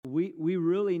we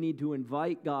really need to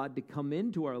invite God to come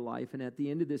into our life. And at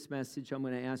the end of this message, I'm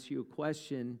going to ask you a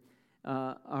question.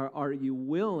 Are you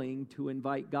willing to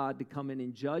invite God to come in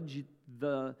and judge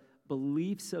the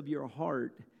beliefs of your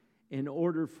heart in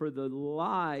order for the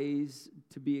lies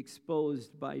to be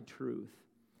exposed by truth?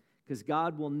 Because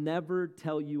God will never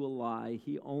tell you a lie.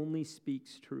 He only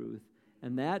speaks truth.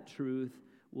 And that truth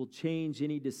will change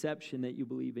any deception that you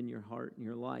believe in your heart and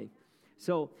your life.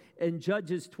 So in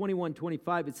Judges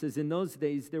 21:25, it says, in those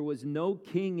days there was no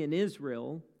king in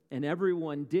Israel, and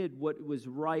everyone did what was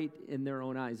right in their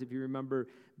own eyes. If you remember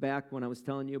back when I was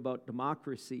telling you about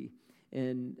democracy,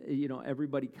 and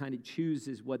everybody kind of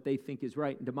chooses what they think is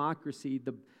right. In democracy,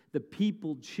 the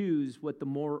people choose what the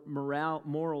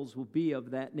morals will be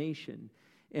of that nation.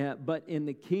 But in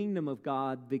the kingdom of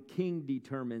God, the king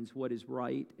determines what is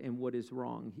right and what is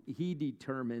wrong. He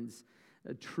determines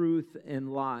truth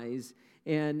and lies.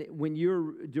 And when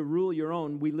you're to rule your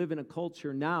own, we live in a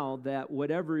culture now that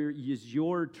whatever is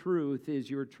your truth is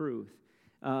your truth.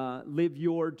 Live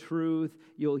your truth.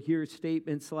 You'll hear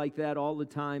statements like that all the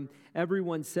time.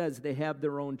 Everyone says they have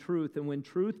their own truth. And when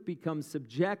truth becomes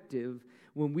subjective,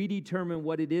 when we determine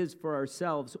what it is for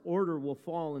ourselves, order will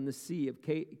fall in the sea of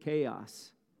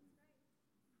chaos.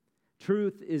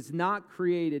 Truth is not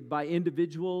created by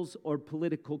individuals or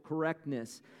political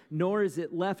correctness, nor is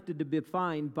it left to be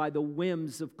defined by the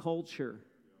whims of culture.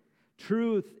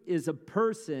 Truth is a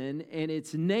person, and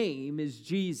its name is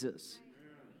Jesus.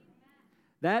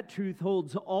 That truth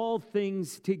holds all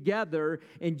things together,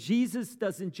 and Jesus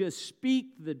doesn't just speak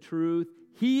the truth,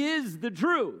 He is the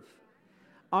truth.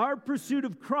 Our pursuit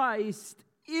of Christ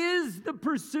is the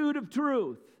pursuit of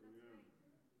truth.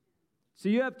 So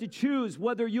you have to choose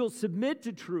whether you'll submit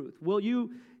to truth. Will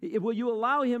you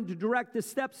allow Him to direct the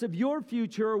steps of your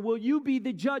future, or will you be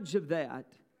the judge of that?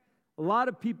 A lot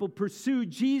of people pursue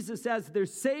Jesus as their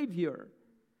Savior,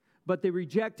 but they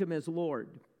reject Him as Lord.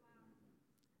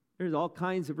 There's all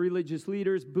kinds of religious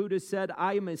leaders. Buddha said,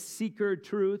 I am a seeker of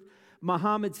truth.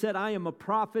 Muhammad said, I am a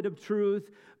prophet of truth.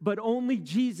 But only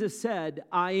Jesus said,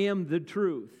 I am the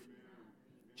truth.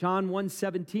 John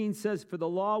 1:17 says, for the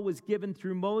law was given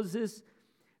through Moses.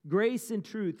 Grace and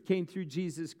truth came through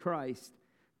Jesus Christ.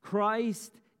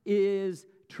 Christ is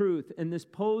truth. And this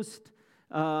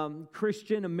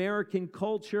post-Christian American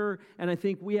culture, and I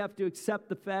think we have to accept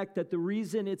the fact that the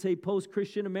reason it's a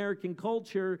post-Christian American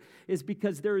culture is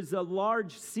because there is a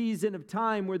large season of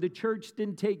time where the church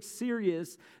didn't take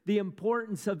serious the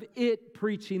importance of it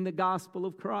preaching the gospel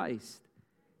of Christ.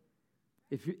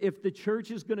 If the church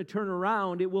is going to turn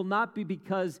around, it will not be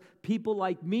because people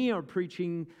like me are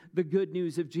preaching the good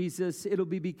news of Jesus. It'll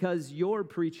be because you're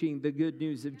preaching the good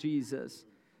news of Jesus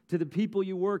to the people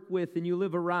you work with and you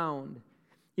live around.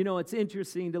 It's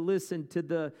interesting to listen to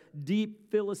the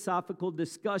deep philosophical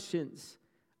discussions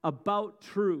about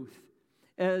truth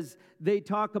as they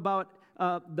talk about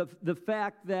the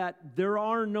fact that there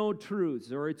are no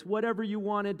truths, or it's whatever you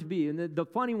want it to be. And the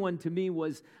funny one to me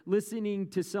was listening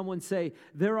to someone say,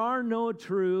 there are no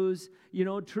truths,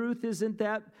 truth isn't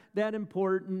that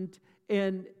important.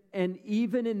 And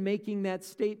even in making that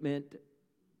statement,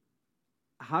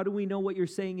 how do we know what you're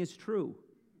saying is true?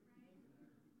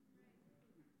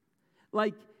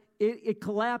 Like, it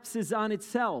collapses on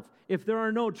itself. If there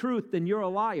are no truth, then you're a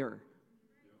liar.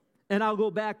 And I'll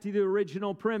go back to the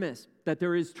original premise, that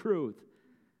there is truth,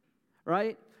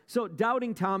 right? So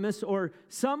doubting Thomas, or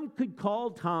some could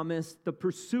call Thomas the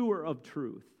pursuer of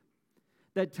truth.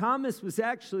 That Thomas was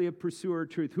actually a pursuer of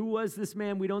truth. Who was this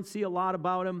man? We don't see a lot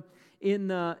about him in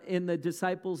the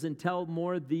disciples until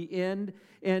more the end.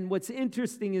 And what's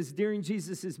interesting is during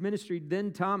Jesus' ministry,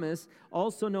 then Thomas,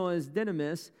 also known as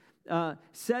Didymus,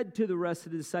 said to the rest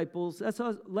of the disciples,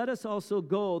 let us also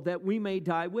go that we may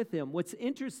die with him. What's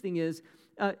interesting is,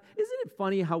 isn't it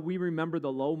funny how we remember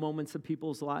the low moments of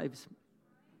people's lives?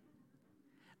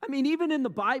 I mean, even in the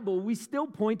Bible, we still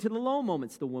point to the low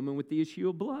moments. The woman with the issue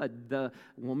of blood, the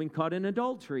woman caught in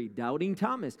adultery, doubting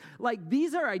Thomas. Like,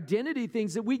 these are identity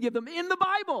things that we give them in the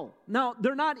Bible. Now,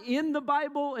 they're not in the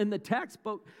Bible in the text,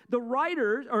 but the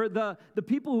writers, or the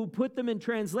people who put them in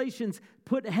translations,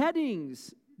 put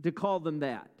headings to call them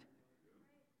that.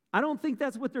 I don't think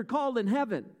that's what they're called in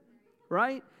heaven,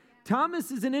 right? Thomas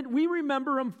is in it. We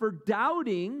remember him for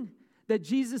doubting that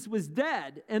Jesus was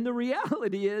dead. And the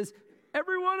reality is,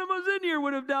 every one of us in here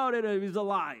would have doubted he was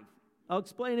alive. I'll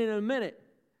explain it in a minute.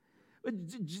 But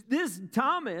this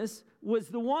Thomas was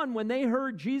the one, when they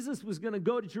heard Jesus was going to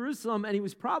go to Jerusalem and he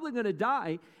was probably going to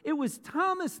die, it was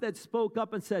Thomas that spoke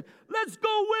up and said, let's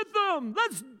go with them.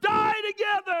 Let's die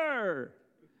together.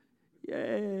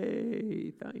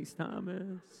 Yay. Thanks,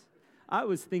 Thomas. I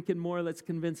was thinking more, let's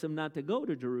convince him not to go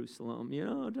to Jerusalem,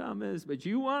 Thomas, but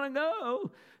you want to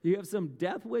go. You have some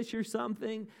death wish or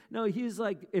something. No, he's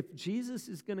like, if Jesus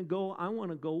is going to go, I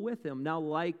want to go with him. Now,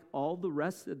 like all the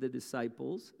rest of the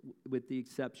disciples, with the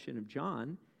exception of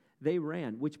John, they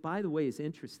ran, which, by the way, is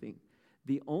interesting.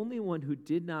 The only one who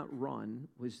did not run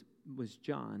was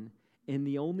John, and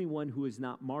the only one who was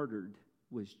not martyred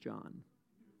was John.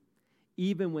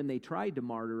 Even when they tried to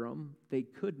martyr him, they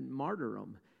couldn't martyr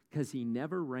him because he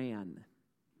never ran.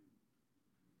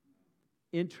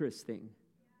 Interesting.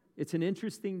 It's an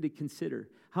interesting to consider.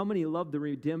 How many love the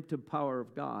redemptive power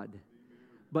of God?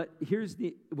 But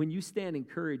when you stand in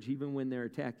courage, even when they're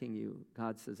attacking you,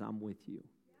 God says, I'm with you.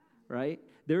 Right?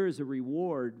 There is a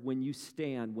reward when you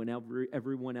stand when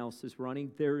everyone else is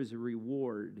running. There is a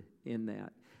reward in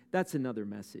that. That's another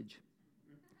message.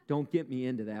 Don't get me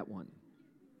into that one.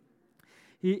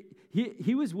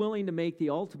 He was willing to make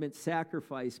the ultimate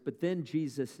sacrifice, but then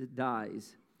Jesus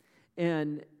dies.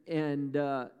 And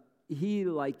he,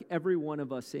 like every one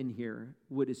of us in here,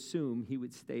 would assume he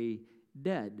would stay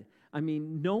dead. I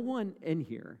mean, no one in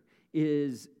here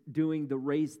is doing the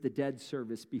raise the dead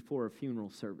service before a funeral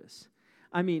service.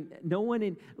 I mean, no one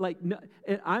in,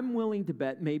 I'm willing to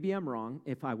bet, maybe I'm wrong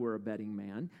if I were a betting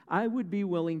man, I would be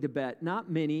willing to bet, not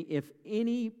many, if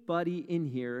anybody in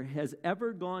here has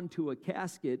ever gone to a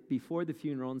casket before the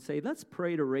funeral and say, let's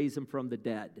pray to raise him from the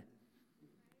dead.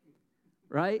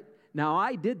 Right? Now,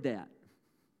 I did that.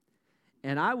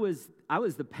 And I was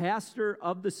the pastor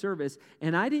of the service,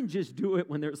 and I didn't just do it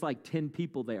when there's like 10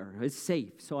 people there. It's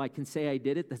safe, so I can say I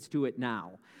did it. Let's do it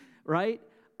now, right?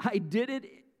 I did it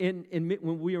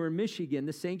when we were in Michigan.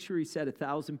 The sanctuary said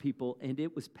 1,000 people, and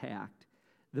it was packed.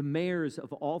 The mayors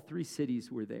of all 3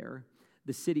 cities were there.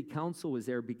 The city council was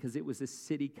there because it was a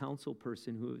city council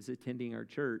person who was attending our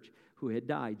church who had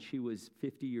died. She was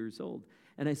 50 years old.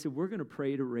 And I said, we're going to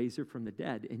pray to raise her from the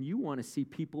dead. And you want to see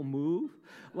people move?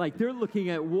 Like they're looking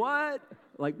at what?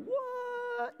 Like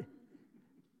what?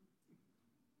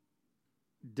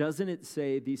 Doesn't it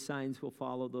say these signs will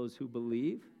follow those who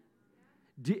believe?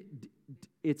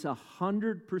 It's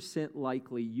 100%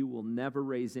 likely you will never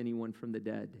raise anyone from the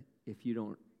dead if you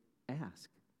don't ask.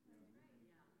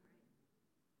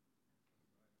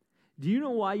 Do you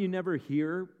know why you never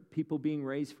hear people being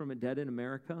raised from the dead in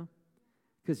America?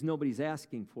 Because nobody's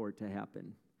asking for it to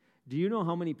happen. Do you know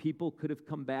how many people could have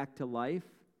come back to life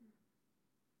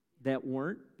that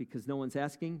weren't because no one's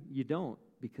asking? You don't,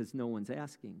 because no one's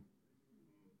asking.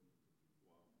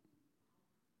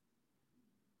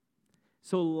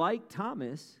 So like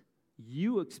Thomas,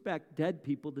 you expect dead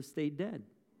people to stay dead.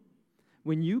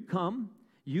 When you come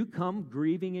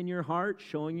grieving in your heart,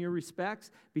 showing your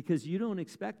respects, because you don't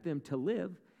expect them to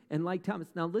live. And like Thomas,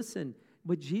 now listen,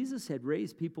 but Jesus had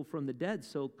raised people from the dead,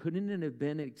 so couldn't it have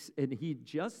been, and he'd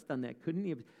just done that, couldn't he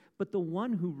have? But the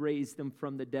one who raised them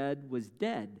from the dead was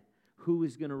dead. Who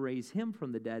is going to raise him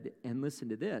from the dead? And listen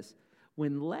to this.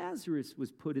 When Lazarus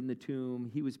was put in the tomb,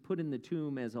 he was put in the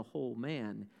tomb as a whole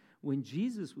man. When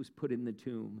Jesus was put in the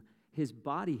tomb, his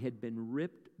body had been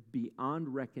ripped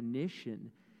beyond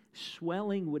recognition.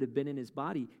 Swelling would have been in his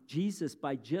body. Jesus,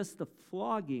 by just the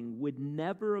flogging, would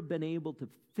never have been able to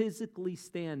physically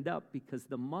stand up because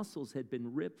the muscles had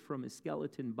been ripped from his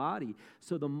skeleton body.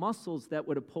 So the muscles that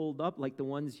would have pulled up, like the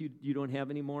ones you don't have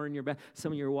anymore in your back,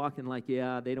 some of you are walking like,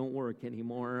 yeah, they don't work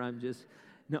anymore.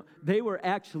 No, they were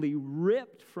actually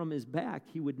ripped from his back.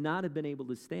 He would not have been able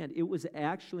to stand. It was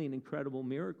actually an incredible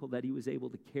miracle that he was able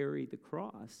to carry the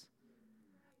cross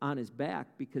on his back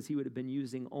because he would have been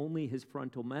using only his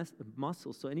frontal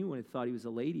muscles. So anyone who thought he was a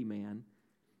lady man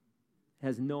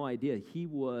has no idea. He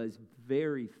was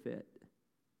very fit,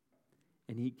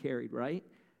 and he carried, right?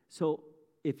 So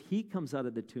if he comes out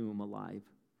of the tomb alive,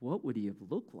 what would he have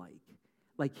looked like?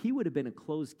 Like he would have been a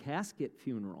closed casket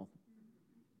funeral.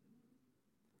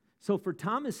 So for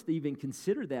Thomas to even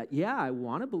consider that, yeah, I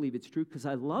want to believe it's true because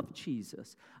I love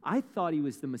Jesus. I thought he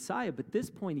was the Messiah, but at this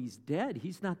point he's dead.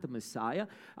 He's not the Messiah.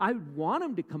 I want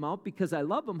him to come out because I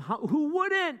love him. Who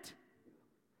wouldn't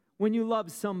when you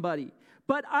love somebody?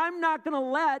 But I'm not going to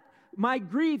let my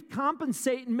grief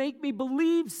compensate and make me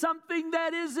believe something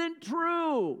that isn't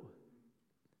true.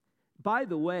 By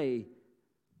the way,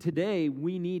 today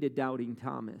we need a doubting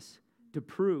Thomas to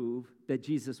prove that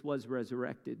Jesus was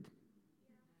resurrected.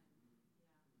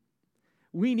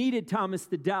 We needed Thomas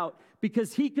to doubt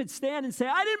because he could stand and say,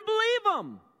 I didn't believe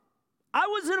him. I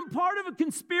wasn't a part of a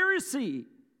conspiracy.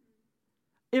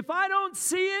 If I don't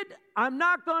see it, I'm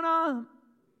not going to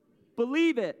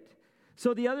believe it.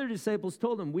 So the other disciples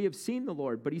told him, we have seen the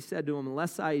Lord. But he said to him,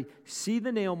 unless I see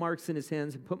the nail marks in his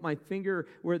hands and put my finger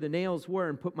where the nails were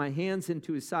and put my hands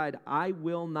into his side, I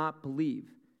will not believe.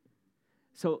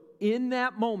 So in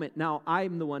that moment, now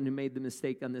I'm the one who made the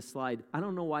mistake on this slide. I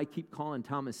don't know why I keep calling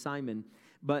Thomas Simon,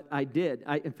 but I did.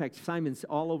 In fact, Simon's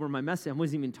all over my message. I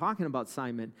wasn't even talking about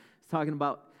Simon. I was talking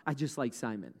about, I just like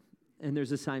Simon. And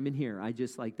there's a Simon here. I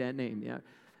just like that name. Yeah.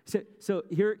 So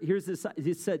here's this.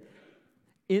 It said,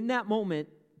 in that moment,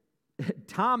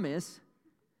 Thomas's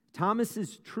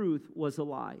truth was a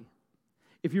lie.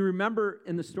 If you remember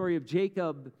in the story of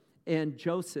Jacob and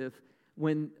Joseph,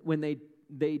 when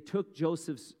they took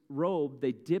Joseph's robe,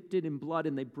 they dipped it in blood,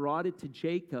 and they brought it to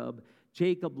Jacob.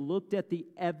 Jacob looked at the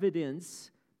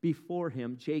evidence before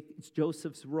him,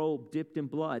 Joseph's robe dipped in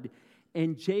blood,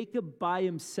 and Jacob by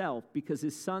himself, because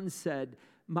his son said,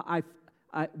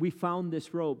 we found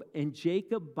this robe, and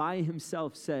Jacob by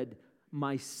himself said,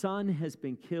 my son has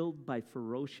been killed by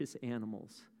ferocious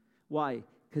animals. Why?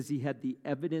 Because he had the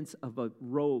evidence of a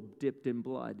robe dipped in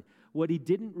blood. What he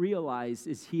didn't realize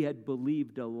is he had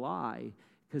believed a lie,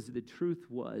 because the truth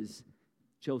was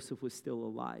Joseph was still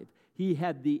alive. He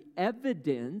had the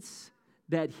evidence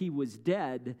that he was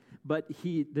dead, but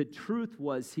the truth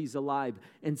was he's alive.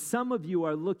 And some of you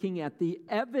are looking at the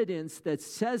evidence that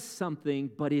says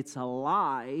something, but it's a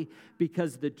lie,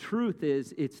 because the truth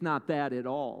is it's not that at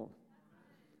all.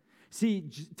 See,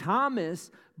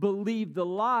 Thomas believed the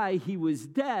lie he was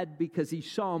dead because he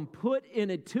saw him put in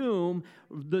a tomb,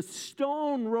 the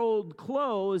stone rolled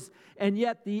closed, and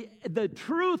yet the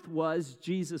truth was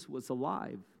Jesus was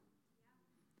alive.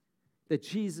 That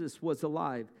Jesus was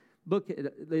alive. Look,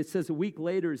 it says a week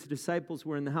later, his disciples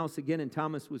were in the house again, and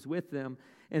Thomas was with them.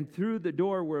 And though the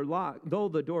door were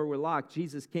locked,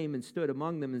 Jesus came and stood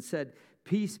among them and said,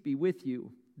 peace be with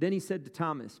you. Then he said to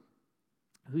Thomas,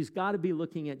 who's got to be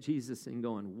looking at Jesus and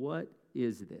going, what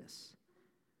is this?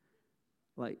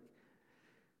 Like,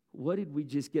 what did we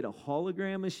just get, a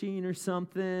hologram machine or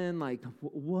something? Like,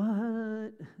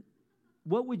 what?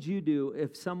 What would you do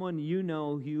if someone you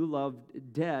know you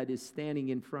loved dead is standing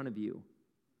in front of you?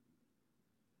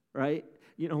 Right?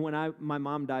 You know, when my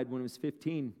mom died when I was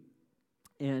 15,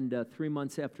 and 3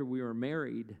 months after we were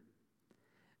married,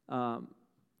 I'm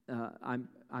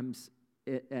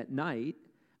at night,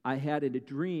 I had a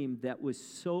dream that was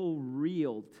so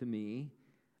real to me,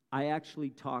 I actually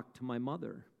talked to my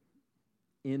mother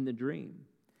in the dream.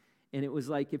 And it was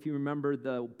like, if you remember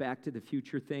the Back to the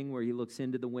Future thing where he looks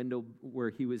into the window where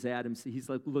he was at, he's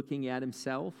like looking at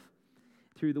himself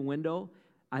through the window.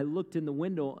 I looked in the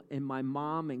window, and my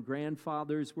mom and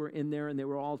grandfathers were in there, and they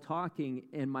were all talking,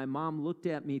 and my mom looked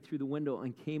at me through the window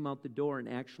and came out the door and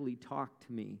actually talked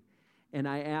to me. And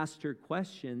I asked her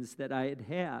questions that I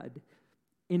had,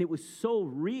 and it was so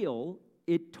real,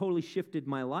 it totally shifted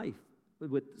my life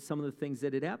with some of the things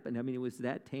that had happened. I mean, it was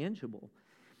that tangible.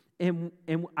 And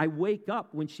I wake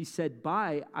up, when she said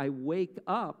bye, I wake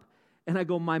up, and I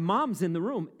go, my mom's in the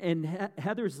room. And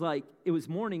Heather's like, it was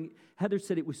morning. Heather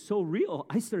said it was so real,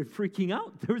 I started freaking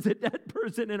out. There was a dead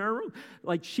person in our room.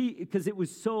 Like because it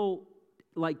was so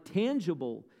like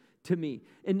tangible to me.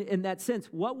 In that sense,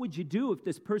 what would you do if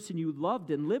this person you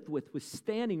loved and lived with was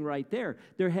standing right there?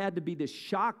 There had to be this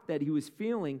shock that he was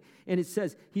feeling. And it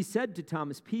says, he said to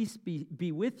Thomas, peace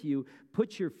be with you.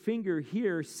 Put your finger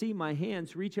here, see my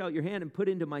hands, reach out your hand and put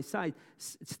into my side.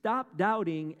 Stop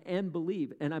doubting and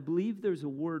believe. And I believe there's a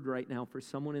word right now for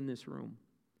someone in this room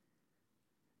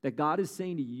that God is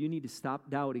saying to you, you need to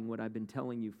stop doubting what I've been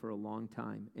telling you for a long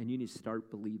time, and you need to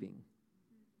start believing.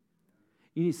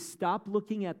 You need to stop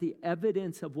looking at the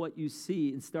evidence of what you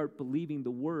see and start believing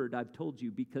the word I've told you,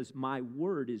 because my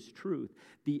word is truth.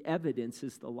 The evidence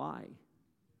is the lie.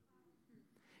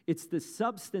 It's the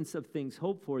substance of things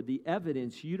hoped for, the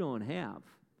evidence you don't have.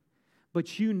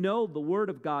 But you know the word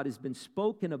of God has been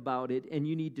spoken about it, and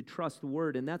you need to trust the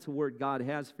word, and that's a word God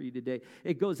has for you today.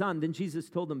 It goes on. Then Jesus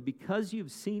told them, because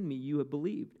you've seen me, you have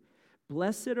believed.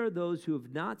 Blessed are those who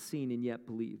have not seen and yet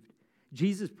believed.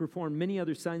 Jesus performed many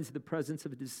other signs in the presence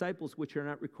of his disciples, which are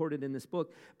not recorded in this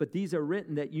book, but these are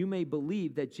written that you may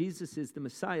believe that Jesus is the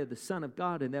Messiah, the Son of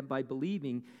God, and that by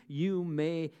believing you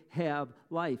may have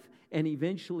life. And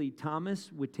eventually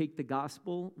Thomas would take the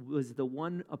gospel, was the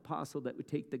one apostle that would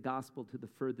take the gospel to the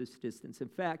furthest distance. In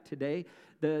fact, today,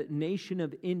 the nation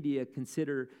of India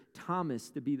consider Thomas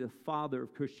to be the father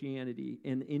of Christianity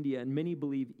in India, and many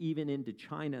believe even into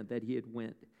China that he had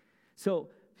went. So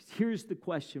here's the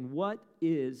question. What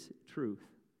is truth?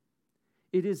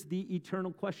 It is the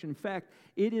eternal question. In fact,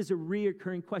 it is a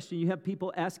reoccurring question. You have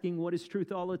people asking what is truth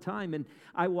all the time. And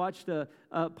I watched a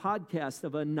podcast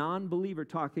of a non-believer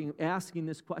asking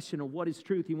this question of what is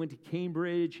truth. He went to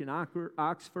Cambridge and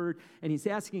Oxford, and he's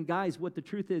asking guys what the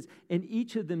truth is. And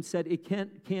each of them said it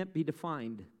can't be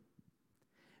defined.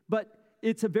 But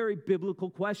it's a very biblical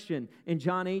question. In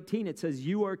John 18, it says,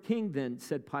 "You are king then,"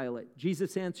 said Pilate.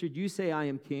 Jesus answered, "You say I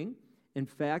am king. In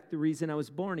fact, the reason I was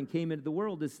born and came into the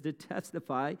world is to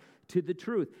testify to the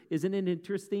truth." Isn't it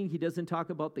interesting? He doesn't talk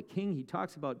about the king. He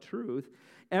talks about truth.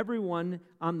 Everyone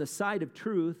on the side of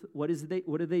truth, what do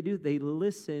they do? They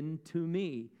listen to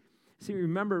me. See,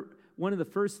 remember, one of the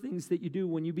first things that you do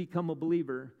when you become a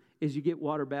believer is you get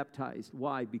water baptized.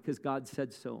 Why? Because God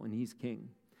said so, and he's king.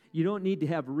 You don't need to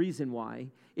have a reason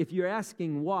why. If you're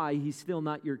asking why, he's still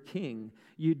not your king.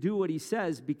 You do what he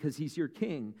says because he's your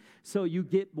king. So you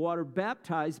get water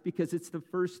baptized because it's the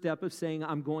first step of saying,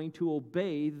 I'm going to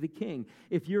obey the king.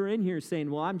 If you're in here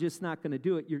saying, well, I'm just not going to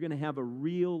do it, you're going to have a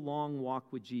real long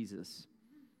walk with Jesus.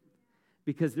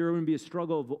 Because there going to be a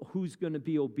struggle of who's going to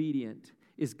be obedient.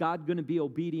 Is God going to be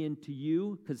obedient to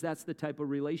you? Because that's the type of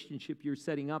relationship you're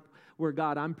setting up where,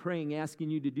 God, I'm praying, asking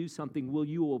you to do something. Will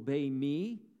you obey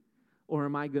me? Or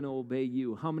am I going to obey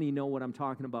you? How many know what I'm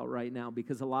talking about right now?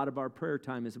 Because a lot of our prayer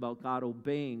time is about God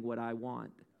obeying what I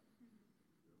want,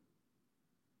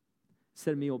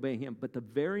 instead of me obeying him. But the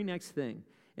very next thing,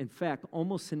 in fact,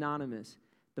 almost synonymous,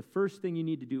 the first thing you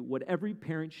need to do, what every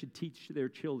parent should teach their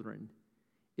children,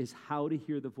 is how to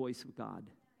hear the voice of God.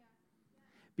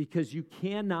 Because you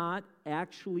cannot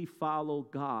actually follow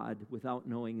God without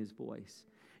knowing his voice.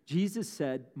 Jesus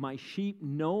said, "My sheep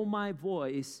know my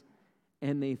voice,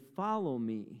 and they follow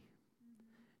me."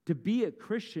 To be a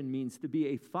Christian means to be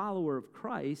a follower of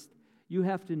Christ. You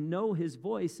have to know his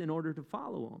voice in order to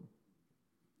follow him.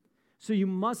 So you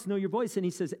must know your voice. And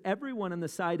he says, everyone on the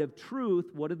side of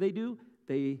truth, what do?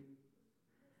 They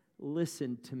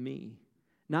listen to me.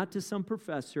 Not to some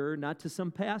professor, not to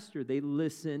some pastor. They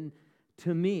listen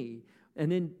to me.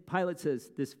 And then Pilate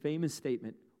says this famous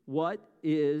statement, "What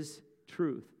is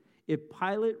truth?" If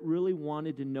Pilate really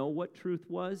wanted to know what truth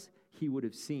was, he would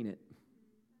have seen it.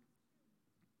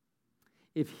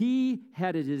 If he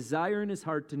had a desire in his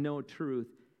heart to know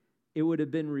truth, it would have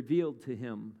been revealed to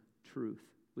him. Truth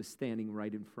was standing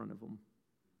right in front of him.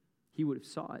 He would have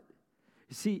saw it.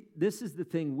 You see, this is the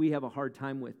thing we have a hard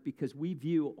time with, because we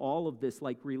view all of this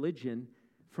like religion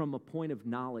from a point of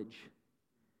knowledge.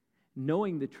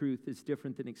 Knowing the truth is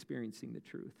different than experiencing the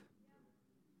truth.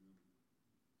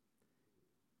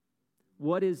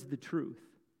 What is the truth?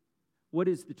 What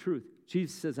is the truth?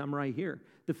 Jesus says, I'm right here.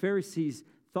 The Pharisees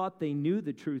thought they knew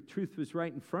the truth. Truth was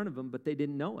right in front of them, but they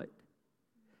didn't know it.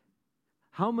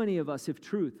 How many of us, if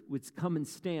truth would come and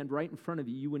stand right in front of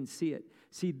you, you wouldn't see it?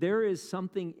 See, there is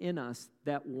something in us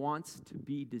that wants to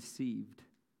be deceived.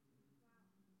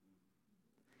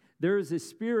 There is a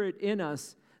spirit in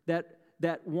us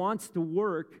that wants to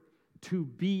work to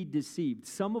be deceived.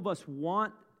 Some of us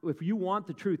want, if you want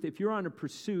the truth, if you're on a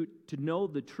pursuit to know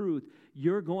the truth,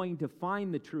 you're going to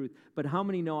find the truth. But how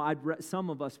many know some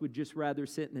of us would just rather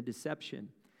sit in the deception,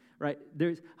 right?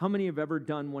 How many have ever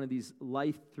done one of these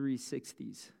Life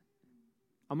 360s?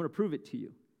 I'm going to prove it to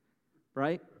you,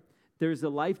 right? There's a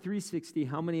Life 360.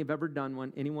 How many have ever done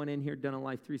one? Anyone in here done a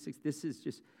Life 360? This is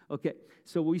just, okay.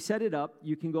 So we set it up.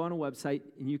 You can go on a website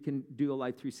and you can do a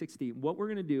Life 360. What we're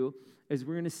going to do is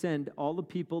we're going to send all the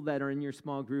people that are in your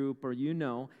small group or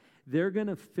they're going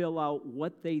to fill out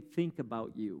what they think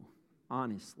about you,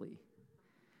 honestly.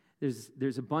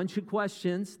 There's a bunch of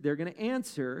questions they're going to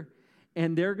answer,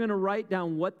 and they're going to write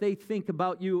down what they think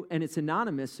about you, and it's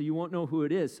anonymous, so you won't know who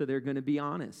it is, so they're going to be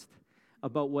honest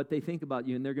about what they think about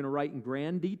you, and they're going to write in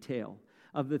grand detail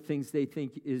of the things they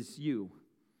think is you.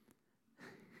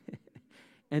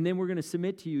 And then we're going to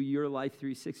submit to you your Life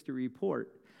 360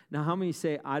 report. Now, how many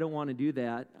say, I don't want to do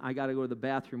that. I got to go to the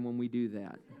bathroom when we do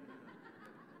that?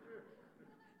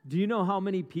 Do you know how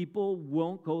many people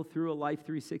won't go through a Life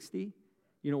 360?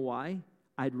 You know why?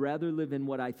 I'd rather live in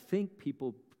what I think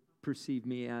people perceive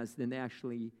me as than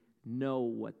actually know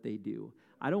what they do.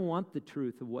 I don't want the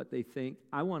truth of what they think.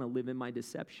 I want to live in my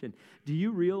deception. Do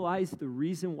you realize the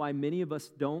reason why many of us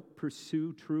don't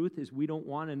pursue truth is we don't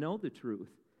want to know the truth?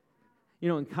 You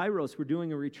know, in Kairos, we're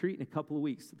doing a retreat in a couple of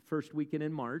weeks, the first weekend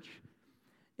in March.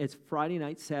 It's Friday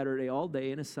night, Saturday all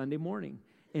day, and a Sunday morning.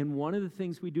 And one of the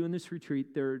things we do in this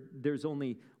retreat, there's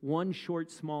only one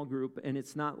short small group, and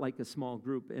it's not like a small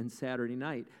group in Saturday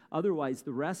night. Otherwise,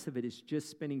 the rest of it is just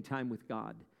spending time with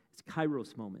God. It's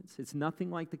Kairos moments. It's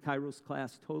nothing like the Kairos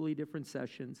class, totally different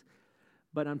sessions.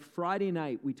 But on Friday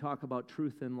night, we talk about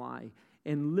truth and lie.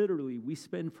 And literally, we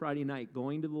spend Friday night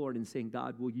going to the Lord and saying,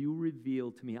 God, will you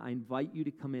reveal to me? I invite you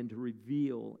to come in to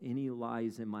reveal any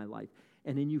lies in my life.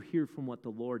 And then you hear from what the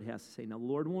Lord has to say. Now, the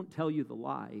Lord won't tell you the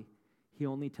lie. He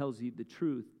only tells you the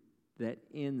truth that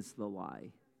ends the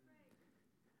lie.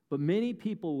 But many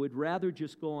people would rather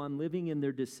just go on living in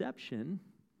their deception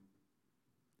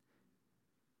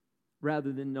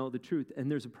rather than know the truth. And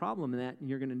there's a problem in that, and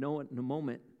you're going to know it in a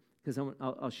moment, because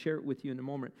I'll share it with you in a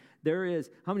moment.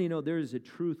 How many know there is a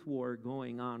truth war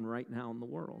going on right now in the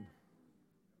world?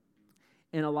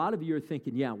 And a lot of you are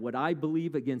thinking, yeah, what I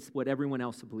believe against what everyone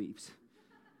else believes.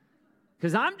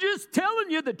 Because I'm just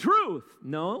telling you the truth.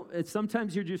 No,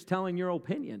 sometimes you're just telling your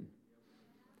opinion.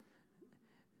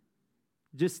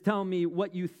 Just tell me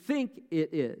what you think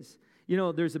it is. You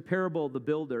know, there's a parable of the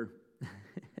builder.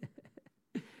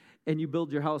 And you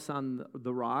build your house on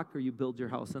the rock or you build your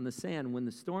house on the sand. When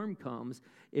the storm comes,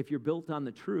 if you're built on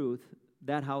the truth,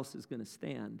 that house is going to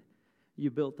stand. You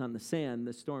built on the sand,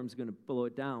 the storm's going to blow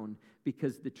it down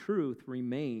because the truth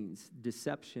remains.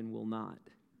 Deception will not.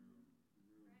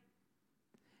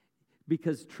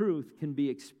 Because truth can be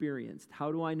experienced.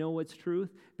 How do I know what's truth?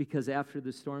 Because after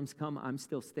the storms come, I'm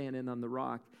still standing on the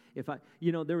rock.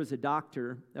 There was a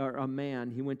doctor, or a man,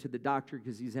 he went to the doctor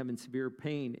because he's having severe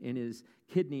pain in his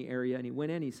kidney area, and he went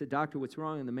in, he said, doctor, what's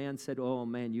wrong? And the man said, oh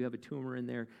man, you have a tumor in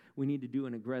there. We need to do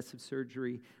an aggressive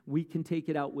surgery. We can take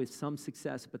it out with some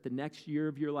success, but the next year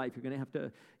of your life,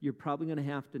 you're probably going to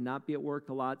have to not be at work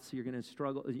a lot, so you're going to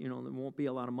struggle, there won't be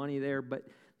a lot of money there, but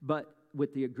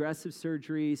with the aggressive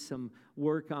surgery, some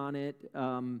work on it,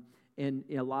 and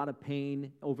a lot of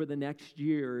pain, over the next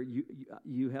year,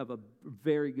 you have a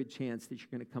very good chance that you're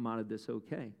going to come out of this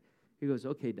okay. He goes,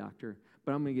 okay, doctor,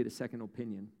 but I'm going to get a second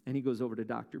opinion. And he goes over to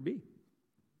Dr. B.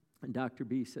 And Dr.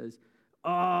 B says,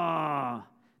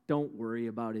 don't worry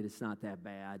about it. It's not that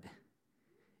bad.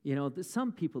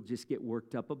 Some people just get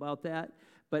worked up about that,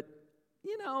 but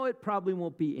it probably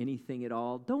won't be anything at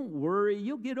all. Don't worry,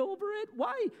 you'll get over it.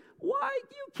 Why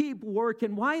you keep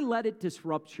working? Why let it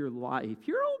disrupt your life?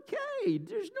 You're okay.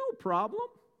 There's no problem.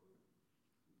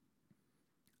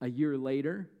 A year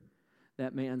later,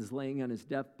 that man's laying on his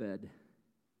deathbed,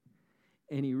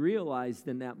 and he realized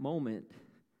in that moment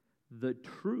the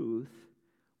truth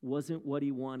wasn't what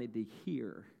he wanted to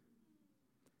hear,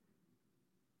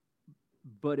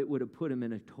 but it would have put him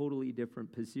in a totally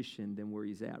different position than where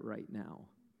he's at right now.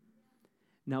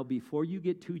 Now, before you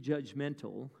get too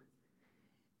judgmental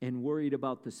and worried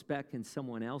about the speck in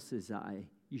someone else's eye,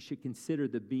 you should consider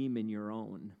the beam in your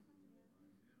own.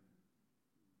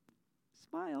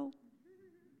 Smile.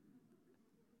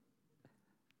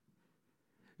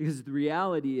 Because the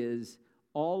reality is,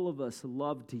 all of us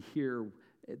love to hear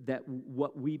that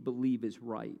what we believe is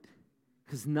right.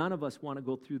 Because none of us want to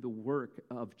go through the work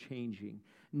of changing.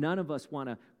 None of us want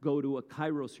to go to a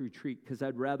Kairos retreat because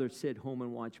I'd rather sit home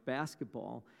and watch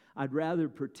basketball. I'd rather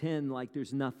pretend like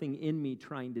there's nothing in me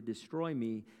trying to destroy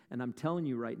me. And I'm telling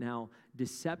you right now,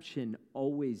 deception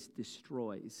always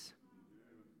destroys.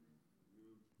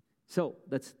 So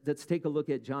let's take a look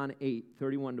at John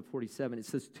 8:31-47. It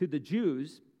says, to the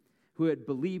Jews who had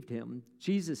believed him,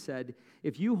 Jesus said,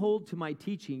 if you hold to my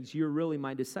teachings, you're really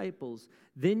my disciples.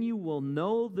 Then you will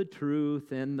know the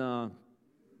truth and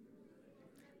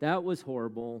That was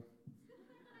horrible.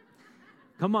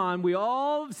 Come on, we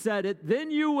all have said it.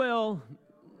 Then you will.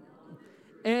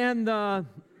 And there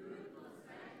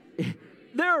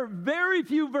are very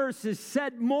few verses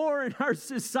said more in our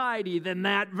society than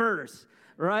that verse,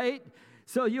 right?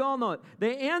 So you all know it.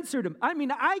 They answered him. I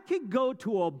mean, I could go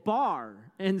to a bar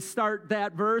and start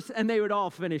that verse, and they would all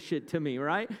finish it to me,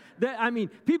 right?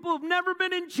 People who've never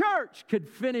been in church could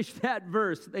finish that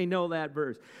verse. They know that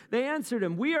verse. They answered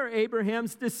him, we are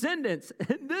Abraham's descendants.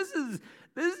 And this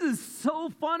is so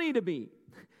funny to me.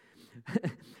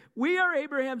 We are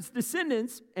Abraham's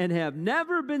descendants and have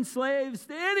never been slaves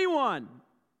to anyone.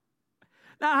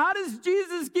 Now, how does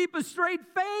Jesus keep a straight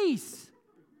face?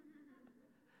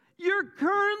 You're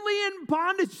currently in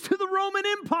bondage to the Roman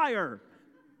Empire.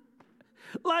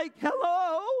 Like,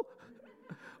 hello?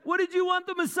 What did you want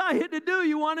the Messiah to do?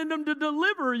 You wanted him to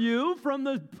deliver you from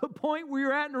the point where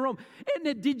you're at in Rome.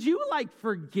 And did you,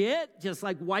 forget, just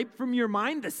wipe from your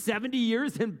mind the 70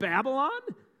 years in Babylon?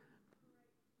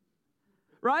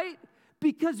 Right?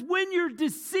 Because when you're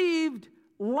deceived,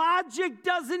 logic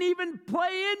doesn't even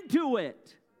play into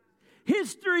it.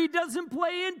 History doesn't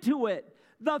play into it.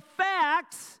 The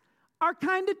facts are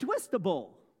kind of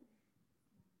twistable.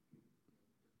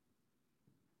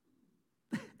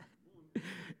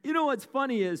 You know what's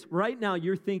funny is right now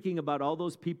you're thinking about all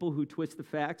those people who twist the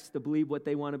facts to believe what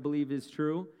they want to believe is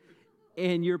true,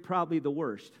 and you're probably the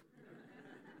worst.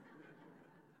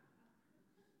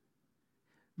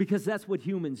 Because that's what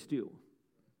humans do.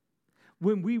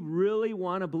 When we really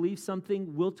want to believe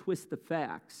something, we'll twist the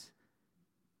facts.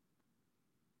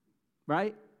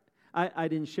 Right? I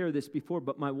didn't share this before,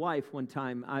 but my wife one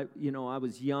time, I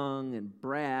was young and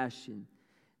brash, and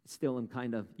still am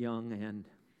kind of young and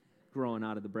growing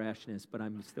out of the brashness, but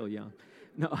I'm still young.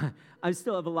 No, I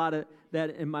still have a lot of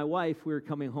that. And my wife, we were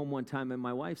coming home one time, and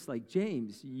my wife's like,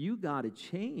 James, you got to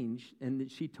change.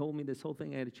 And she told me this whole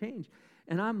thing I had to change.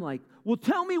 And I'm like, well,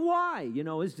 tell me why.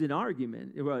 It's an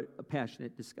argument, a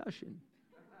passionate discussion.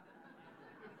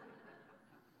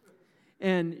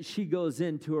 And she goes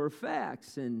into her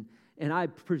facts, and I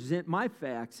present my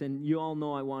facts, and you all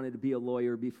know I wanted to be a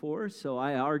lawyer before, so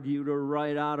I argued her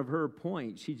right out of her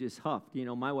point. She just huffed.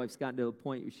 My wife's gotten to a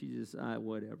point where she just,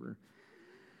 whatever.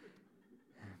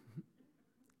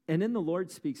 And then the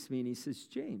Lord speaks to me, and he says,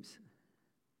 James,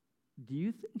 do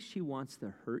you think she wants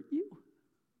to hurt you?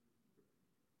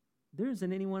 There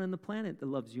isn't anyone on the planet that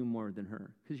loves you more than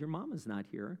her, because your mama's not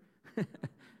here.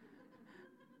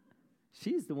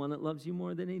 She's the one that loves you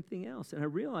more than anything else. And I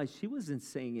realized she wasn't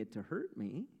saying it to hurt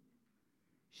me.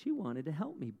 She wanted to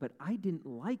help me, but I didn't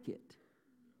like it.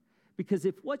 Because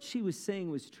if what she was saying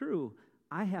was true,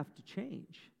 I have to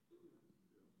change.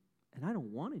 And I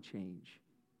don't want to change.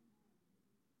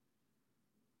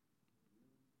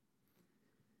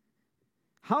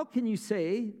 How can you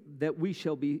say that we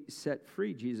shall be set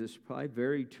free? Jesus replied,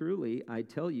 very truly, I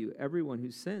tell you, everyone who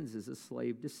sins is a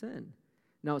slave to sin.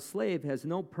 Now, a slave has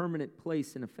no permanent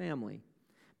place in a family,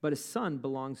 but a son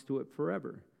belongs to it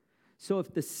forever. So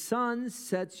if the Son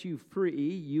sets you free,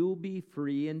 you'll be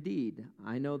free indeed.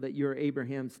 I know that you're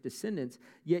Abraham's descendants,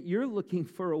 yet you're looking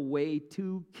for a way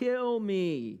to kill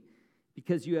me,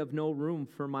 because you have no room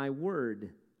for my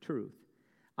word, truth.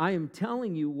 I am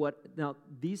telling you what. Now,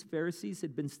 these Pharisees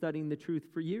had been studying the truth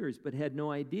for years, but had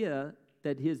no idea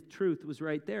that his truth was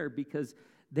right there, because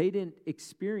they didn't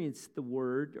experience the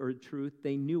word or truth,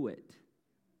 they knew it.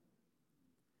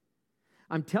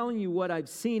 I'm telling you what I've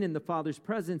seen in the Father's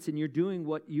presence, and you're doing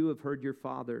what you have heard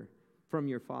from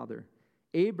your father.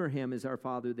 Abraham is our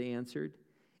father, they answered.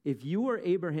 If you were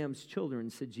Abraham's children,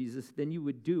 said Jesus, then you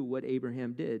would do what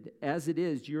Abraham did. As it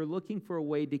is, you're looking for a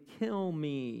way to kill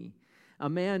me, a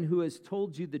man who has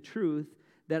told you the truth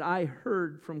that I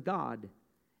heard from God.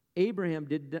 Abraham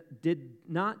did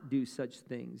not do such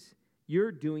things.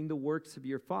 You're doing the works of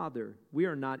your father. We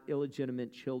are not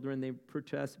illegitimate children, they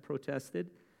protested.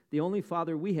 The only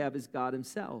father we have is God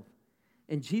himself.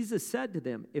 And Jesus said to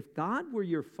them, if God were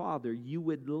your father, you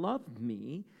would love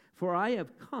me, for I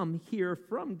have come here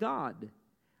from God.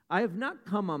 I have not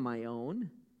come on my own.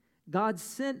 God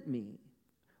sent me.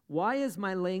 Why is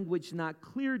my language not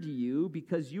clear to you?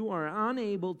 Because you are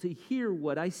unable to hear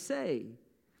what I say.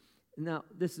 Now,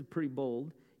 this is pretty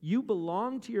bold. You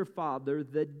belong to your father,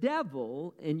 the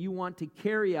devil, and you want to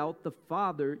carry out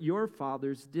your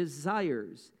father's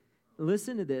desires.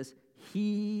 Listen to this.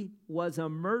 He was a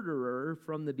murderer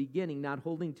from the beginning, not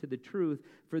holding to the truth,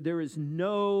 for there is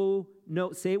no,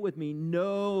 say it with me,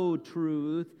 no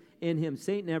truth in him.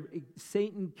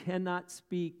 Satan cannot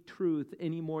speak truth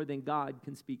any more than God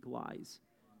can speak lies.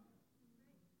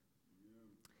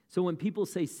 So when people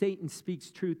say Satan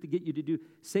speaks truth to get you to do,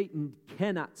 Satan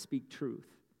cannot speak truth.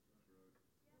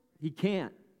 He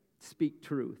can't speak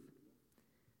truth.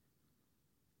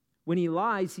 When he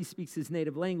lies, he speaks his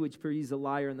native language, for he's a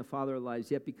liar and the father of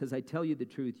lies. Yet because I tell you the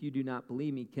truth, you do not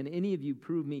believe me. Can any of you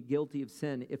prove me guilty of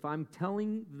sin? If I'm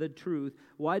telling the truth,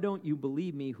 why don't you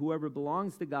believe me? Whoever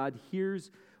belongs to God hears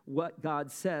what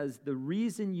God says. The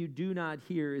reason you do not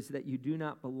hear is that you do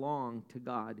not belong to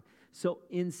God. So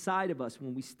inside of us,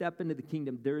 when we step into the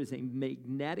kingdom, there is a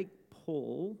magnetic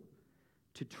pull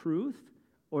to truth,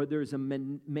 or there's a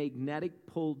magnetic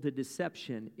pull to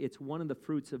deception. It's one of the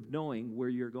fruits of knowing where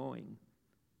you're going.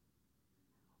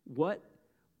 Where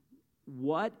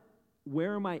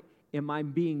am I? Am I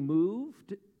being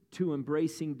moved to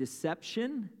embracing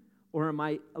deception? Or am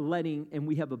I letting, and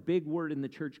we have a big word in the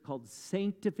church called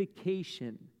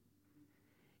sanctification.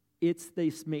 It's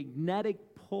this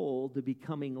magnetic pull to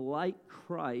becoming like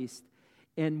Christ.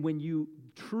 And when you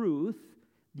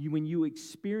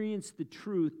experience the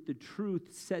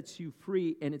truth sets you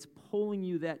free, and it's pulling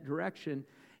you that direction.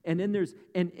 And then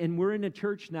and we're in a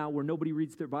church now where nobody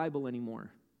reads their Bible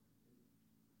anymore.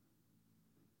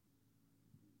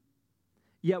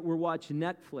 Yet we're watching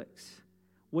Netflix.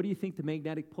 What do you think the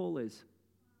magnetic pull is?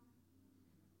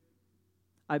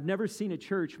 I've never seen a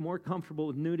church more comfortable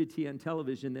with nudity on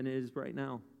television than it is right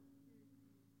now.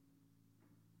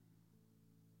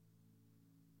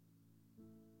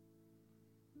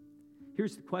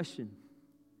 Here's the question.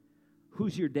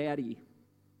 Who's your daddy?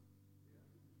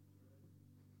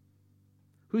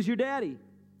 Who's your daddy?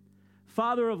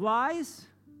 Father of lies,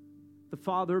 the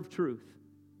father of truth.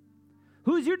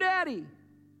 Who's your daddy?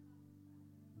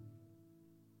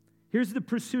 Here's the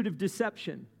pursuit of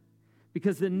deception.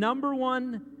 Because the number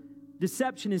one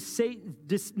deception is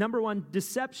Satan's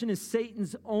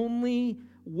only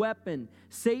weapon.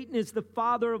 Satan is the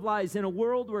father of lies. In a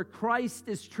world where Christ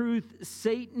is truth,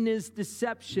 Satan is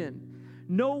deception.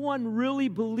 No one really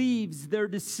believes they're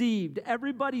deceived.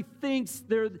 Everybody thinks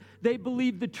they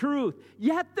believe the truth.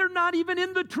 Yet they're not even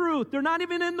in the truth. They're not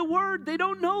even in the Word. They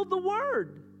don't know the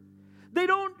Word.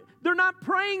 They're not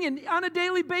praying on a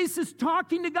daily basis,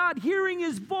 talking to God, hearing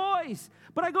His voice.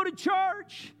 But I go to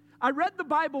church. I read the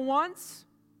Bible once,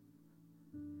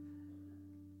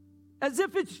 as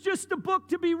if it's just a book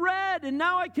to be read, and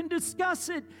now I can discuss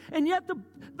it. And yet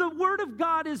the Word of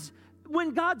God is,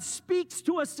 when God speaks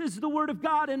to us, is the Word of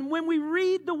God. And when we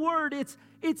read the Word,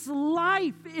 it's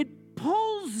life. It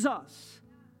pulls us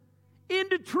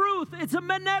into truth. It's a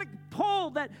magnetic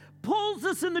pull that pulls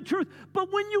us in the truth.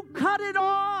 But when you cut it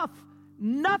off,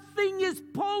 nothing is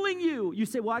pulling you. You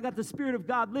say, well, I got the Spirit of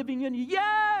God living in you.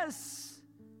 Yes!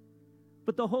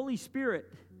 But the Holy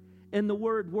Spirit and the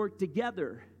Word work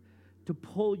together to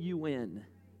pull you in.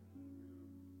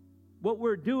 What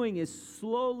we're doing is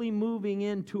slowly moving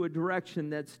into a direction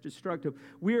that's destructive.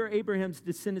 We are Abraham's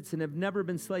descendants and have never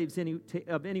been slaves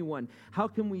of anyone. How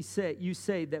can you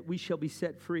say that we shall be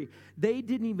set free? They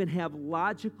didn't even have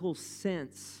logical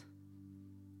sense.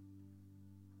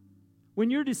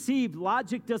 When you're deceived,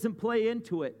 logic doesn't play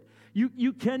into it.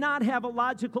 You cannot have a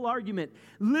logical argument.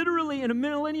 Literally, in a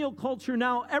millennial culture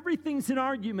now, everything's an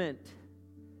argument.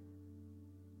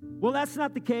 Well, that's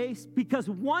not the case, because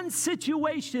one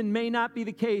situation may not be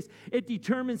the case. It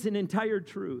determines an entire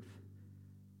truth.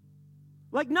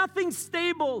 Like nothing's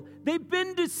stable. They've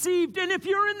been deceived. And if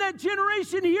you're in that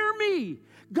generation, hear me.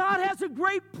 God has a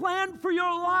great plan for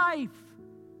your life.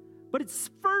 But it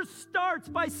first starts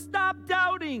by stop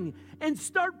doubting and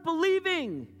start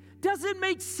believing. Does it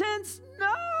make sense?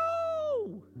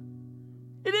 No.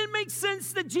 It didn't make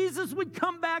sense that Jesus would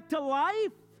come back to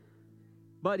life,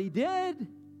 but He did.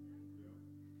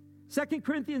 2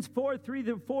 Corinthians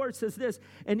 4:3-4 says this,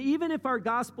 and even if our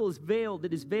gospel is veiled,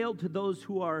 it is veiled to those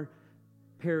who are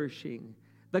perishing.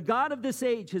 The God of this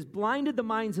age has blinded the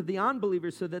minds of the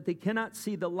unbelievers so that they cannot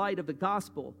see the light of the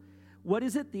gospel. What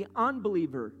is it? The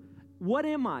unbeliever. What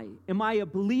am I? Am I a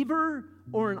believer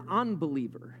or an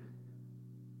unbeliever?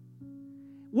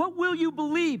 What will you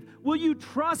believe? Will you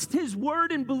trust His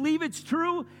word and believe it's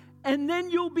true? And then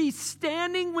you'll be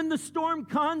standing when the storm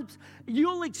comes.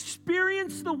 You'll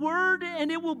experience the word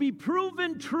and it will be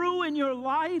proven true in your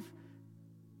life.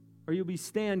 Or you'll be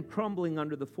crumbling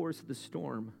under the force of the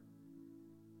storm.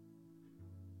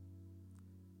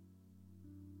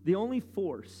 The only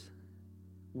force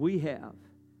we have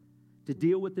to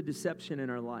deal with the deception in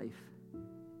our life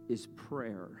is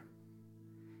prayer.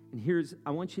 And I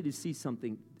want you to see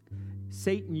something.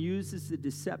 Satan uses the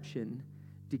deception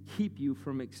to keep you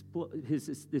from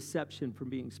his deception from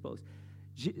being exposed.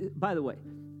 By the way,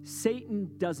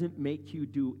 Satan doesn't make you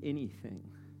do anything.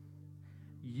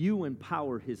 You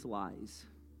empower his lies.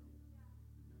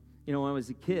 You know, when I was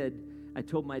a kid, I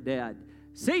told my dad,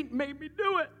 Satan made me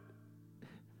do it.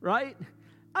 Right?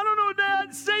 I don't know,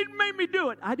 Dad. Satan made me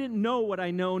do it. I didn't know what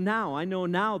I know now. I know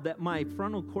now that my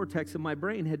frontal cortex of my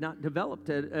brain had not developed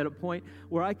at a point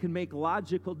where I could make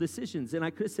logical decisions. And I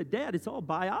could have said, Dad, it's all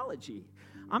biology.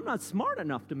 I'm not smart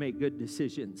enough to make good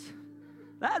decisions.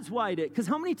 That's why I did. Because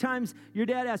how many times your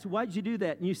dad asked, why'd you do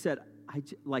that? And you said,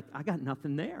 I got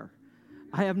nothing there.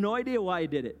 I have no idea why I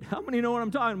did it. How many know what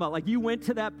I'm talking about? Like you went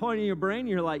to that point in your brain, and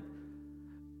you're like,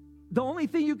 the only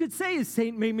thing you could say is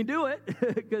Satan made me do it,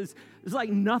 because it's like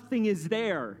nothing is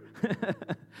there,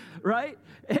 right?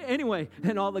 Anyway,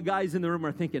 and all the guys in the room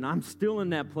are thinking, I'm still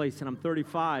in that place and I'm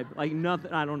 35, like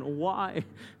nothing, I don't know why,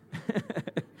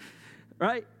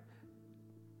 right?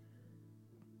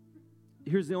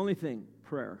 Here's the only thing,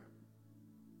 prayer.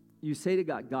 You say to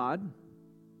God, God,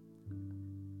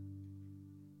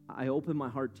 I open my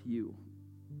heart to you.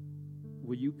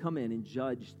 Will you come in and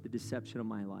judge the deception of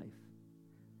my life?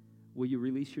 Will you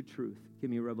release your truth? Give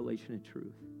me a revelation of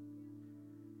truth.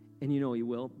 And you know He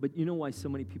will. But you know why so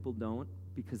many people don't?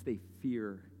 Because they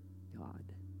fear God.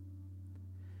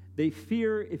 They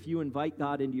fear if you invite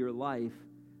God into your life,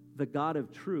 the God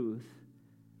of truth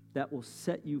that will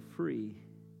set you free,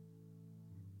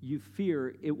 you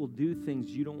fear it will do things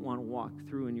you don't want to walk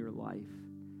through in your life.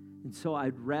 And so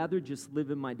I'd rather just live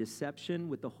in my deception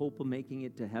with the hope of making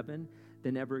it to heaven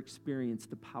than ever experience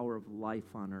the power of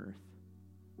life on earth.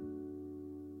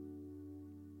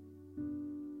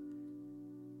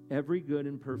 every good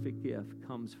and perfect gift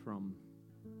comes from,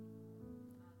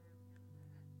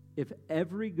 if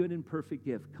every good and perfect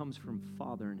gift comes from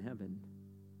Father in heaven,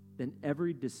 then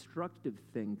every destructive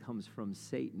thing comes from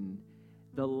Satan.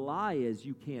 The lie is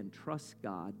you can't trust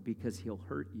God because he'll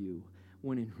hurt you,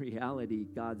 when in reality,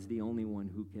 God's the only one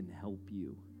who can help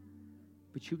you.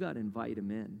 But you got to invite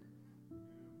him in.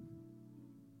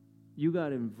 You got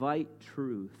to invite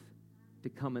truth to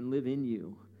come and live in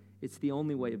you. It's the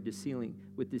only way of dealing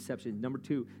with deception. Number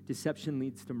 2, deception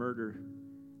leads to murder.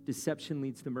 Deception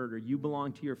leads to murder. You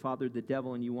belong to your father, the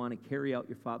devil, and you want to carry out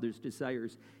your father's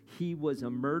desires. He was a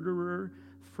murderer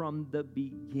from the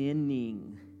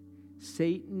beginning.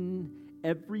 Satan,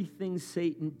 everything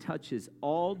Satan touches,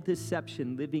 all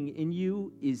deception living in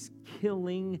you is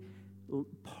killing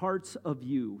parts of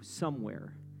you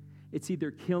somewhere. It's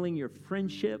either killing your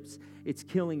friendships, it's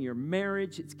killing your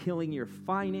marriage, it's killing your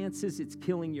finances, it's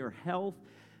killing your health.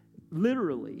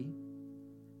 Literally,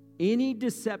 any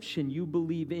deception you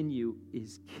believe in you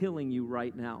is killing you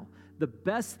right now. The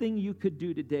best thing you could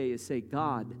do today is say,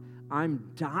 God,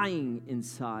 I'm dying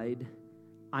inside.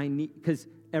 Because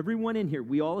everyone in here,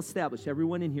 we all established,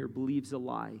 everyone in here believes a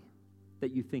lie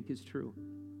that you think is true.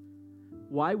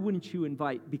 Why wouldn't you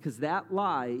invite? Because that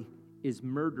lie is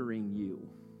murdering you.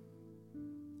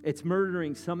 It's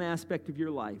murdering some aspect of your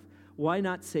life. Why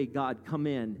not say, God, come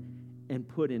in and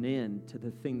put an end to the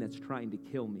thing that's trying to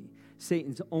kill me?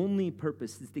 Satan's only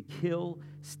purpose is to kill,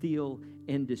 steal,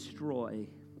 and destroy.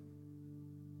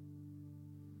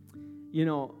 You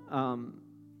know,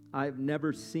 I've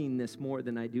never seen this more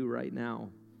than I do right now,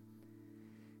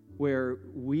 where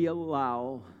we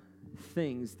allow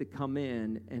things to come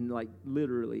in and like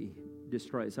literally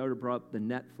destroy us. I would have brought up the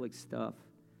Netflix stuff.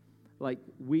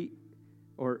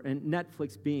 And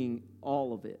Netflix being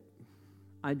all of it.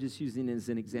 I'm just using it as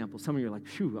an example. Some of you are like,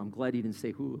 phew, I'm glad he didn't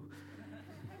say Hulu.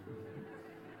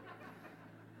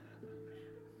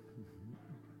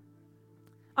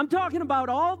 I'm talking about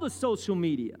all the social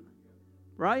media,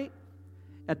 right?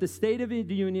 At the State of the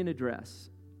Union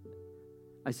address,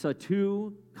 I saw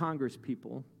 2 Congress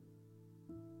people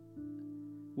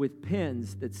with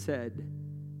pens that said,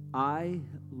 I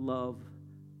love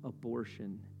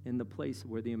abortion, in the place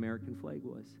where the American flag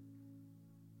was.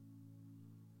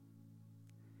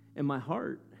 And my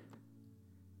heart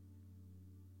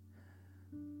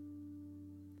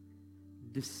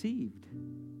deceived.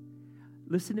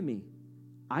 Listen to me.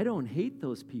 I don't hate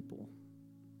those people.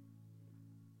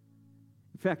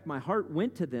 In fact, my heart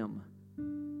went to them.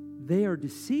 They are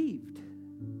deceived.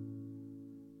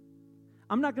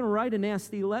 I'm not going to write a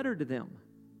nasty letter to them.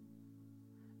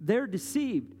 They're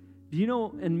deceived. Do you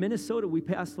know, in Minnesota, we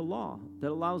passed a law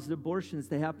that allows the abortions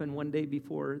to happen one day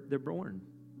before they're born,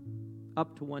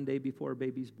 up to one day before a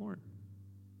baby's born.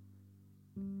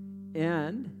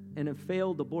 And in a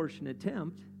failed abortion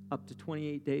attempt, up to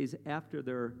 28 days after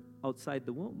they're outside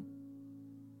the womb.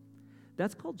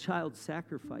 That's called child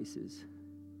sacrifices.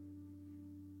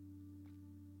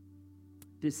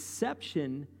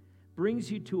 Deception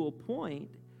brings you to a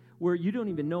point where you don't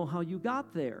even know how you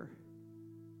got there.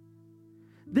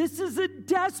 This is a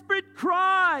desperate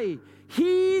cry.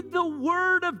 Heed the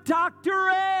word of Dr.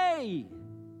 A.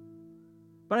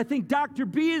 But I think Dr.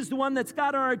 B is the one that's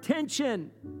got our attention.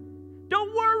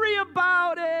 Don't worry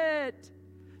about it.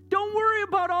 Don't worry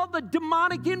about all the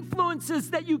demonic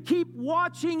influences that you keep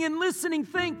watching and listening.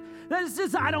 Think that it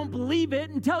says, I don't believe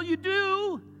it until you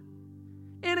do.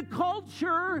 In a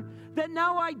culture that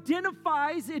now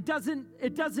identifies, it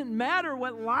doesn't matter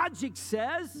what logic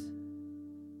says.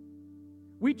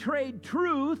 We trade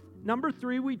truth. Number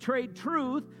 3, we trade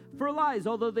truth for lies.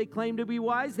 Although they claimed to be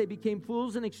wise, they became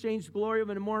fools and exchanged the glory of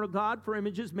an immortal God for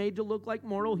images made to look like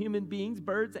mortal human beings,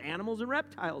 birds, animals, and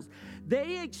reptiles.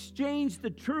 They exchanged the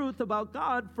truth about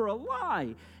God for a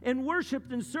lie and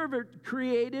worshipped and served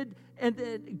created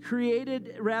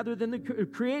things rather than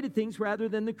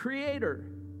the Creator.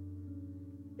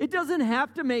 It doesn't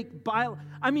have to make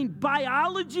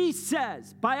biology,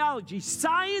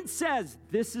 science says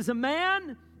this is a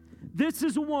man, this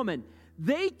is a woman.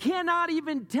 They cannot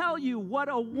even tell you what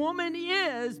a woman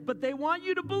is, but they want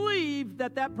you to believe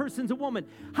that that person's a woman.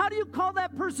 How do you call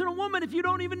that person a woman if you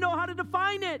don't even know how to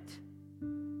define it?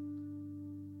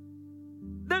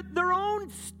 Their own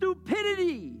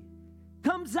stupidity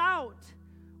comes out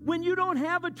when you don't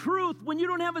have a truth, when you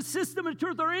don't have a system of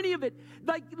truth or any of it.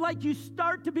 Like you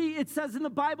start to be, it says in the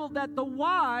Bible that the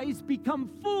wise become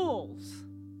fools.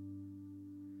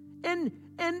 And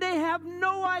they have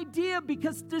no idea,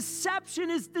 because deception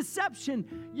is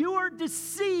deception. You are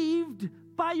deceived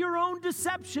by your own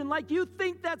deception, like you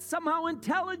think that's somehow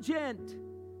intelligent.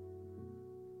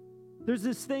 There's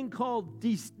this thing called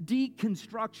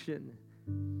deconstruction.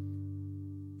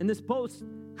 In this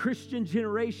post-Christian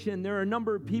generation, there are a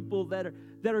number of people that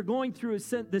are going through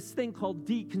this thing called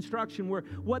deconstruction, where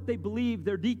what they believe,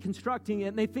 they're deconstructing it,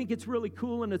 and they think it's really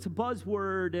cool, and it's a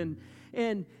buzzword,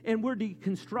 and we're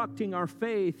deconstructing our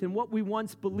faith and what we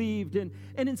once believed. And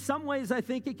in some ways, I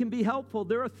think it can be helpful.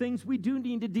 There are things we do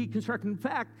need to deconstruct. In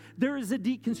fact, there is a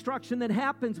deconstruction that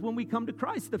happens when we come to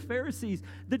Christ. The Pharisees,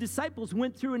 the disciples,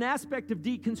 went through an aspect of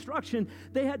deconstruction.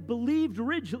 They had believed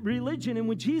religion, and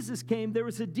when Jesus came, there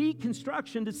was a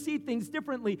deconstruction to see things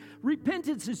differently.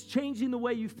 Repentance is changing the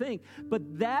way you think,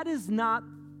 but that is not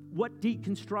what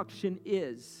deconstruction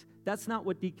is. That's not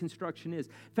what deconstruction is.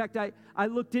 In fact, I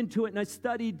looked into it and I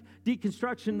studied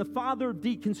deconstruction. The father of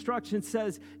deconstruction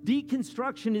says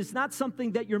deconstruction is not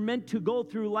something that you're meant to go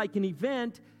through like an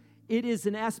event. It is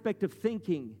an aspect of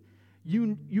thinking.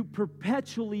 You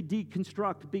perpetually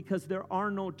deconstruct because there are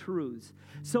no truths.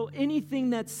 So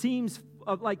anything that seems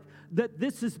like that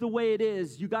this is the way it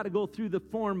is, you got to go through the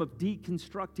form of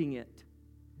deconstructing it.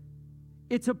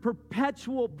 It's a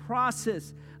perpetual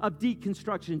process of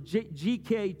deconstruction.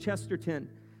 G.K. Chesterton,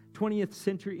 20th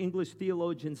century English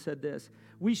theologian, said this: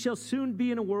 "We shall soon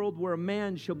be in a world where a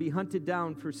man shall be hunted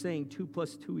down for saying 2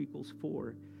 + 2 =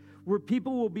 4, where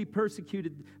people will be persecute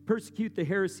the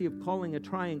heresy of calling a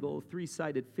triangle a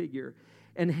three-sided figure,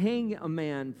 and hang a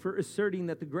man for asserting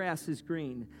that the grass is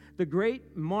green. The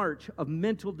great march of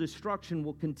mental destruction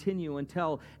will continue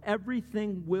until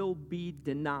everything will be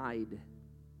denied."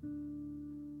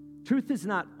 Truth is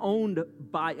not owned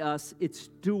by us, it's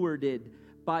stewarded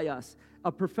by us.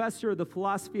 A professor of the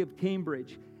philosophy of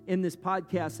Cambridge, in this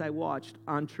podcast I watched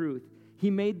on truth,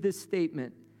 he made this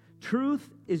statement: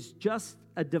 "Truth is just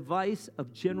a device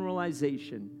of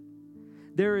generalization.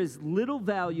 There is little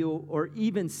value or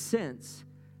even sense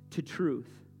to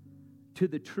truth, to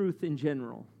the truth in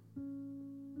general."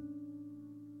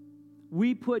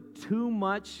 We put too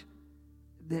much,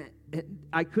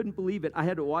 I couldn't believe it. I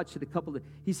had to watch it a couple of,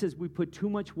 he says, we put too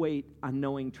much weight on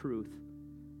knowing truth.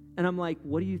 And I'm like,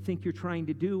 what do you think you're trying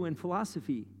to do in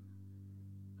philosophy?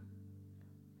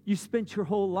 You spent your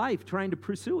whole life trying to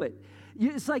pursue it.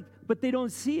 It's like, but they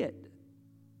don't see it.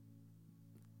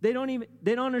 They don't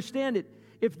understand it.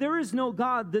 If there is no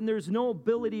God, then there's no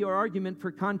ability or argument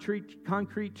for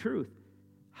concrete truth.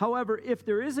 However, if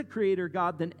there is a creator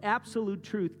God, then absolute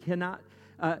truth cannot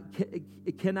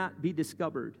be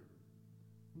discovered.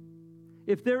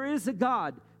 If there is a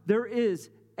God, there is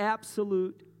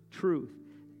absolute truth.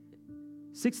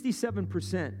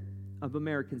 67% of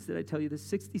Americans, did I tell you this?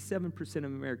 67%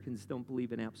 of Americans don't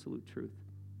believe in absolute truth.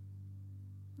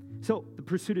 So, the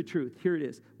pursuit of truth, here it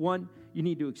is. 1, you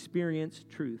need to experience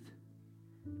truth.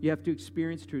 You have to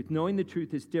experience truth. Knowing the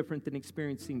truth is different than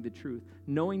experiencing the truth.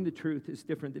 Knowing the truth is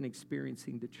different than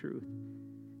experiencing the truth.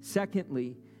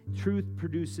 Secondly, truth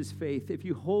produces faith. If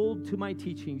you hold to my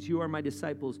teachings, you are my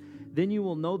disciples, then you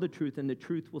will know the truth, and the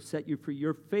truth will set you free.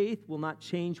 Your faith will not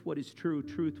change what is true.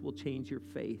 Truth will change your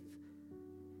faith.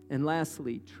 And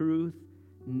lastly, truth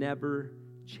never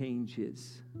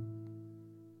changes.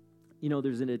 You know,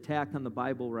 there's an attack on the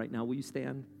Bible right now. Will you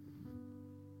stand?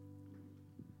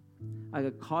 I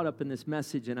got caught up in this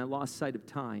message and I lost sight of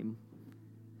time.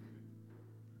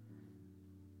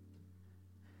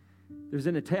 There's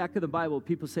an attack of the Bible.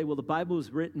 People say, well, the Bible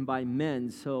was written by men,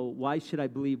 so why should I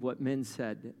believe what men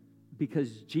said?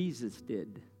 Because Jesus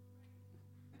did.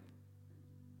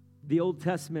 The Old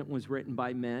Testament was written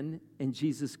by men, and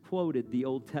Jesus quoted the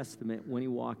Old Testament when he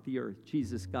walked the earth,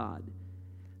 Jesus, God.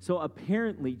 So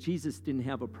apparently, Jesus didn't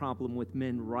have a problem with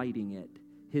men writing it,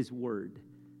 his word.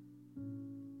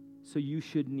 So you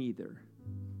should neither.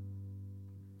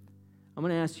 I'm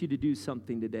going to ask you to do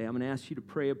something today. I'm going to ask you to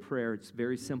pray a prayer. It's a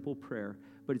very simple prayer,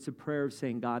 but it's a prayer of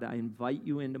saying, God, I invite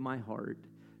you into my heart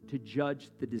to judge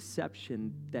the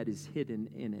deception that is hidden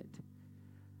in it.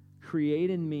 Create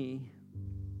in me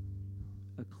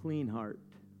a clean heart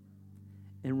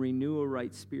and renew a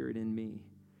right spirit in me.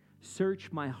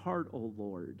 Search my heart, O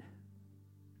Lord.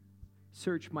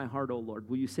 Search my heart, O Lord.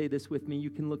 Will you say this with me?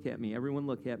 You can look at me. Everyone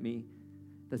look at me.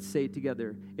 Let's say it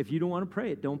together. If you don't want to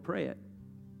pray it, don't pray it.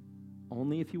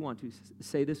 Only if you want to.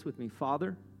 Say this with me.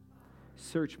 Father,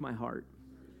 search my heart.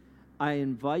 I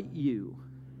invite you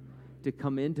to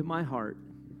come into my heart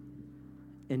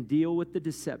and deal with the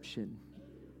deception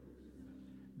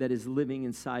that is living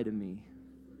inside of me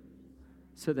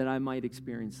so that I might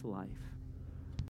experience life.